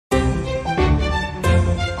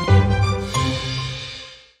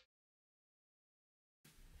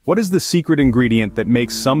What is the secret ingredient that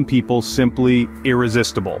makes some people simply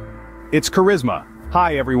irresistible? It's charisma.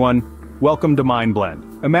 Hi everyone, welcome to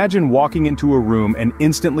MindBlend. Imagine walking into a room and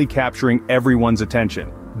instantly capturing everyone's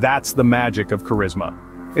attention. That's the magic of charisma.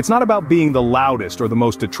 It's not about being the loudest or the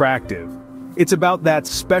most attractive. It's about that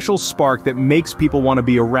special spark that makes people want to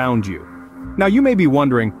be around you. Now you may be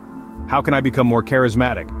wondering, how can I become more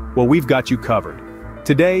charismatic? Well, we've got you covered.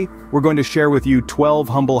 Today, we're going to share with you 12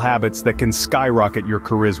 humble habits that can skyrocket your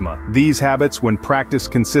charisma. These habits, when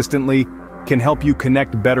practiced consistently, can help you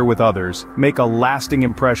connect better with others, make a lasting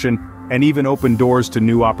impression, and even open doors to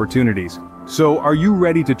new opportunities. So, are you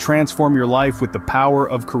ready to transform your life with the power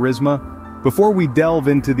of charisma? Before we delve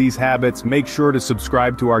into these habits, make sure to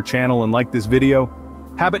subscribe to our channel and like this video.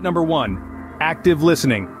 Habit number 1. Active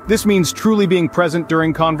listening. This means truly being present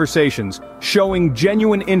during conversations, showing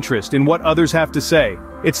genuine interest in what others have to say.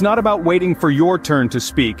 It's not about waiting for your turn to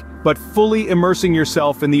speak, but fully immersing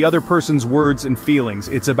yourself in the other person's words and feelings.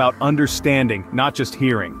 It's about understanding, not just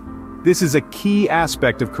hearing. This is a key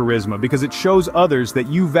aspect of charisma because it shows others that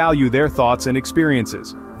you value their thoughts and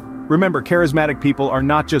experiences. Remember, charismatic people are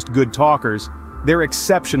not just good talkers, they're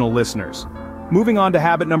exceptional listeners. Moving on to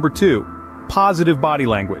habit number 2, positive body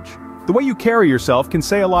language. The way you carry yourself can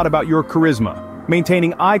say a lot about your charisma.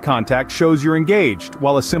 Maintaining eye contact shows you're engaged,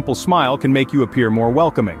 while a simple smile can make you appear more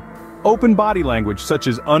welcoming. Open body language, such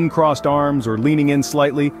as uncrossed arms or leaning in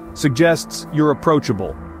slightly, suggests you're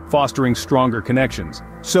approachable, fostering stronger connections.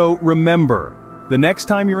 So remember, the next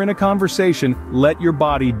time you're in a conversation, let your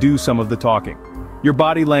body do some of the talking. Your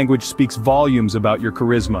body language speaks volumes about your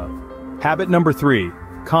charisma. Habit number 3,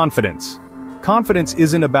 confidence. Confidence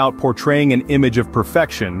isn't about portraying an image of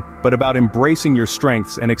perfection, but about embracing your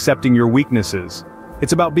strengths and accepting your weaknesses.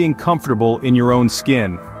 It's about being comfortable in your own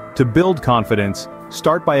skin. To build confidence,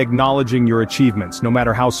 start by acknowledging your achievements, no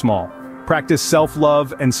matter how small. Practice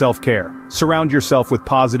self-love and self-care. Surround yourself with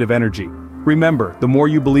positive energy. Remember, the more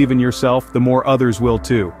you believe in yourself, the more others will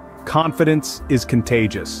too. Confidence is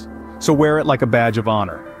contagious. So wear it like a badge of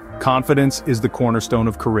honor. Confidence is the cornerstone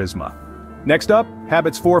of charisma. Next up,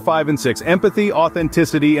 habits 4, 5, and 6, empathy,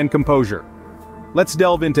 authenticity, and composure. Let's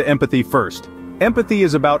delve into empathy first. Empathy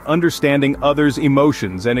is about understanding others'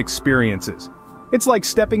 emotions and experiences. It's like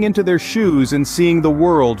stepping into their shoes and seeing the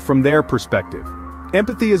world from their perspective.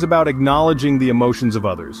 Empathy is about acknowledging the emotions of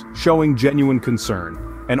others, showing genuine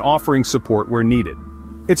concern, and offering support where needed.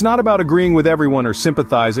 It's not about agreeing with everyone or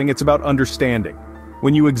sympathizing, it's about understanding.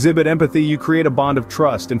 When you exhibit empathy, you create a bond of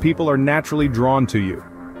trust, and people are naturally drawn to you.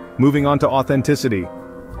 Moving on to authenticity.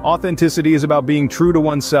 Authenticity is about being true to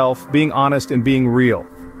oneself, being honest, and being real.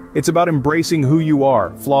 It's about embracing who you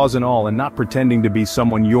are, flaws and all, and not pretending to be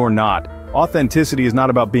someone you're not. Authenticity is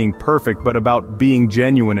not about being perfect, but about being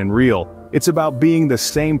genuine and real. It's about being the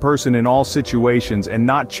same person in all situations and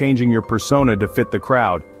not changing your persona to fit the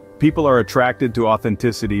crowd. People are attracted to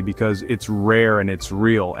authenticity because it's rare and it's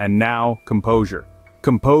real. And now, composure.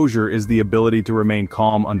 Composure is the ability to remain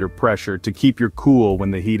calm under pressure, to keep your cool when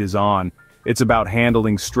the heat is on. It's about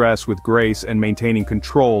handling stress with grace and maintaining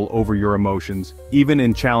control over your emotions, even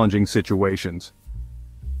in challenging situations.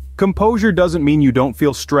 Composure doesn't mean you don't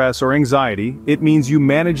feel stress or anxiety, it means you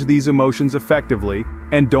manage these emotions effectively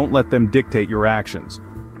and don't let them dictate your actions.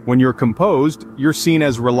 When you're composed, you're seen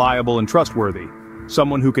as reliable and trustworthy,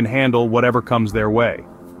 someone who can handle whatever comes their way.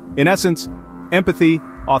 In essence, empathy,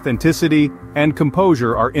 authenticity, and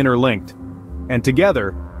composure are interlinked. And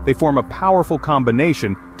together, they form a powerful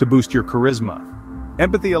combination to boost your charisma.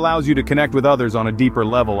 Empathy allows you to connect with others on a deeper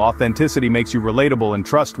level, authenticity makes you relatable and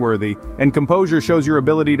trustworthy, and composure shows your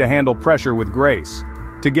ability to handle pressure with grace.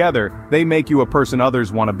 Together, they make you a person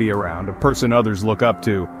others want to be around, a person others look up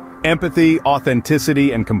to. Empathy,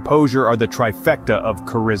 authenticity, and composure are the trifecta of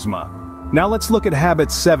charisma. Now let's look at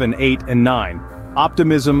habits 7, 8, and 9.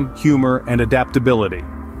 Optimism, humor, and adaptability.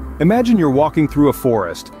 Imagine you're walking through a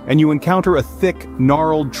forest, and you encounter a thick,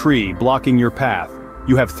 gnarled tree blocking your path.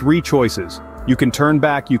 You have 3 choices. You can turn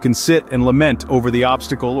back, you can sit and lament over the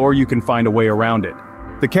obstacle, or you can find a way around it.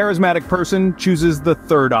 The charismatic person chooses the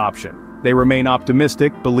third option. They remain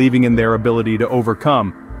optimistic, believing in their ability to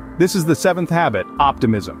overcome. This is the 7th habit,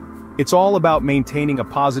 optimism. It's all about maintaining a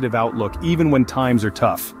positive outlook even when times are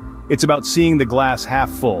tough. It's about seeing the glass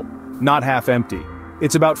half full, not half empty.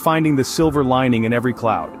 It's about finding the silver lining in every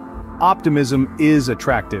cloud. Optimism is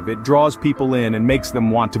attractive, it draws people in and makes them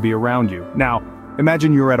want to be around you. Now,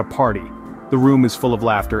 imagine you're at a party. The room is full of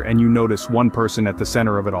laughter and you notice one person at the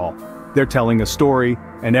center of it all. They're telling a story,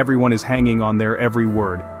 and everyone is hanging on their every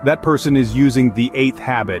word. That person is using the 8th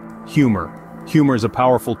habit, humor. Humor is a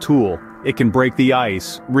powerful tool. It can break the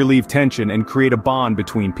ice, relieve tension, and create a bond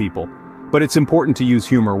between people. But it's important to use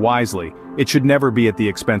humor wisely. It should never be at the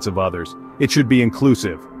expense of others. It should be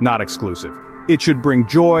inclusive, not exclusive. It should bring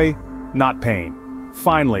joy, not pain.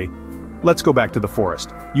 Finally, let's go back to the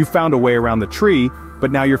forest. You found a way around the tree,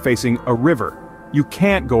 but now you're facing a river. You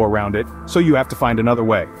can't go around it, so you have to find another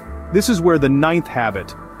way. This is where the 9th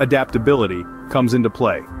habit, adaptability, comes into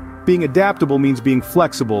play. Being adaptable means being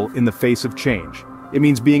flexible in the face of change. It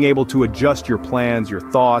means being able to adjust your plans, your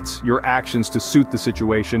thoughts, your actions to suit the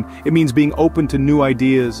situation. It means being open to new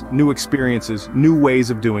ideas, new experiences, new ways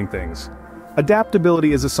of doing things.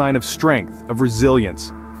 Adaptability is a sign of strength, of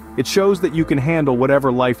resilience. It shows that you can handle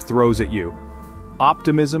whatever life throws at you.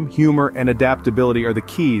 Optimism, humor, and adaptability are the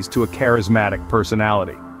keys to a charismatic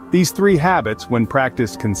personality. These 3 habits, when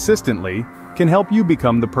practiced consistently, can help you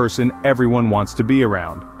become the person everyone wants to be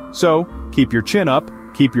around. So, keep your chin up,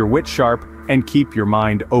 keep your wit sharp, and keep your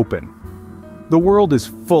mind open. The world is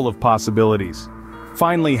full of possibilities.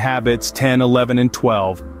 Finally, habits 10, 11, and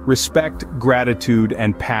 12, respect, gratitude,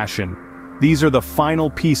 and passion. These are the final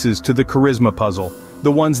pieces to the charisma puzzle,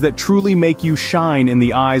 the ones that truly make you shine in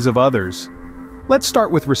the eyes of others. Let's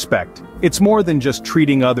start with respect. It's more than just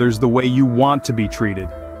treating others the way you want to be treated.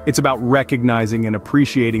 It's about recognizing and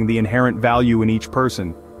appreciating the inherent value in each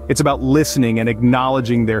person. It's about listening and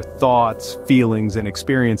acknowledging their thoughts, feelings, and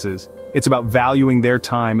experiences. It's about valuing their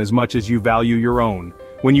time as much as you value your own.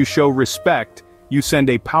 When you show respect, you send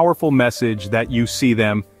a powerful message that you see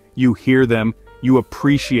them, you hear them, you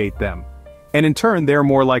appreciate them. And in turn, they're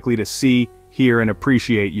more likely to see, hear, and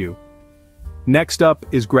appreciate you. Next up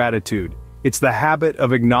is gratitude. It's the habit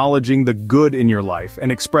of acknowledging the good in your life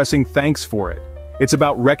and expressing thanks for it. It's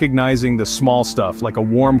about recognizing the small stuff like a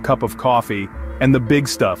warm cup of coffee and the big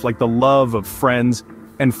stuff like the love of friends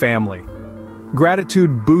and family.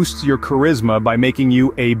 Gratitude boosts your charisma by making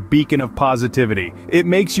you a beacon of positivity. It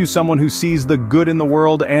makes you someone who sees the good in the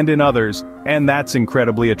world and in others, and that's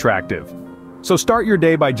incredibly attractive. So start your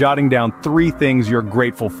day by jotting down 3 things you're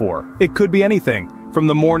grateful for. It could be anything, from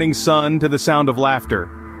the morning sun to the sound of laughter.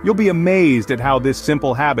 You'll be amazed at how this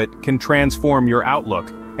simple habit can transform your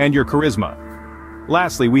outlook and your charisma.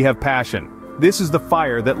 Lastly, we have passion. This is the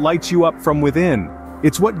fire that lights you up from within.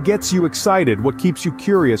 It's what gets you excited, what keeps you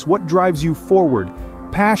curious, what drives you forward.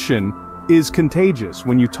 Passion is contagious.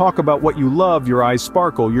 When you talk about what you love, your eyes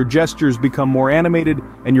sparkle, your gestures become more animated,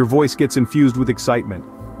 and your voice gets infused with excitement.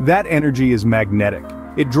 That energy is magnetic.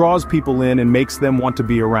 It draws people in and makes them want to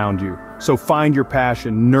be around you. So find your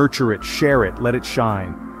passion, nurture it, share it, let it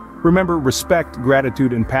shine. Remember, respect,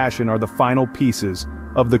 gratitude, and passion are the final pieces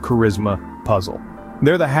of the charisma puzzle.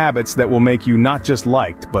 They're the habits that will make you not just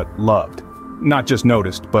liked, but loved. Not just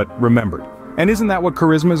noticed, but remembered. And isn't that what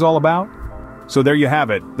charisma is all about? So there you have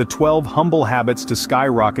it, the 12 humble habits to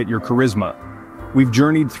skyrocket your charisma. We've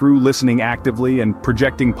journeyed through listening actively and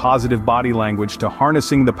projecting positive body language to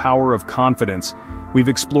harnessing the power of confidence. We've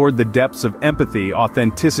explored the depths of empathy,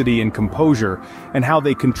 authenticity, and composure, and how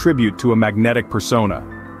they contribute to a magnetic persona.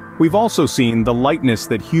 We've also seen the lightness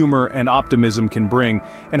that humor and optimism can bring,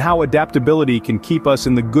 and how adaptability can keep us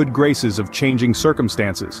in the good graces of changing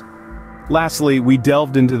circumstances. Lastly, we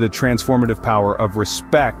delved into the transformative power of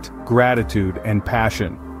respect, gratitude, and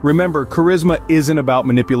passion. Remember, charisma isn't about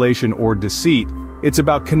manipulation or deceit. It's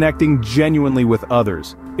about connecting genuinely with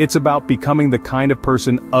others. It's about becoming the kind of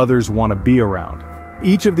person others want to be around.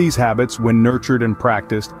 Each of these habits, when nurtured and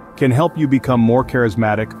practiced, can help you become more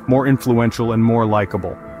charismatic, more influential, and more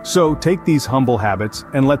likable. So take these humble habits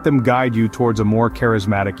and let them guide you towards a more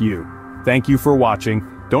charismatic you. Thank you for watching.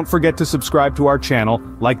 Don't forget to subscribe to our channel,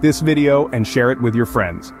 like this video, and share it with your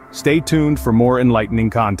friends. Stay tuned for more enlightening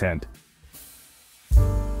content.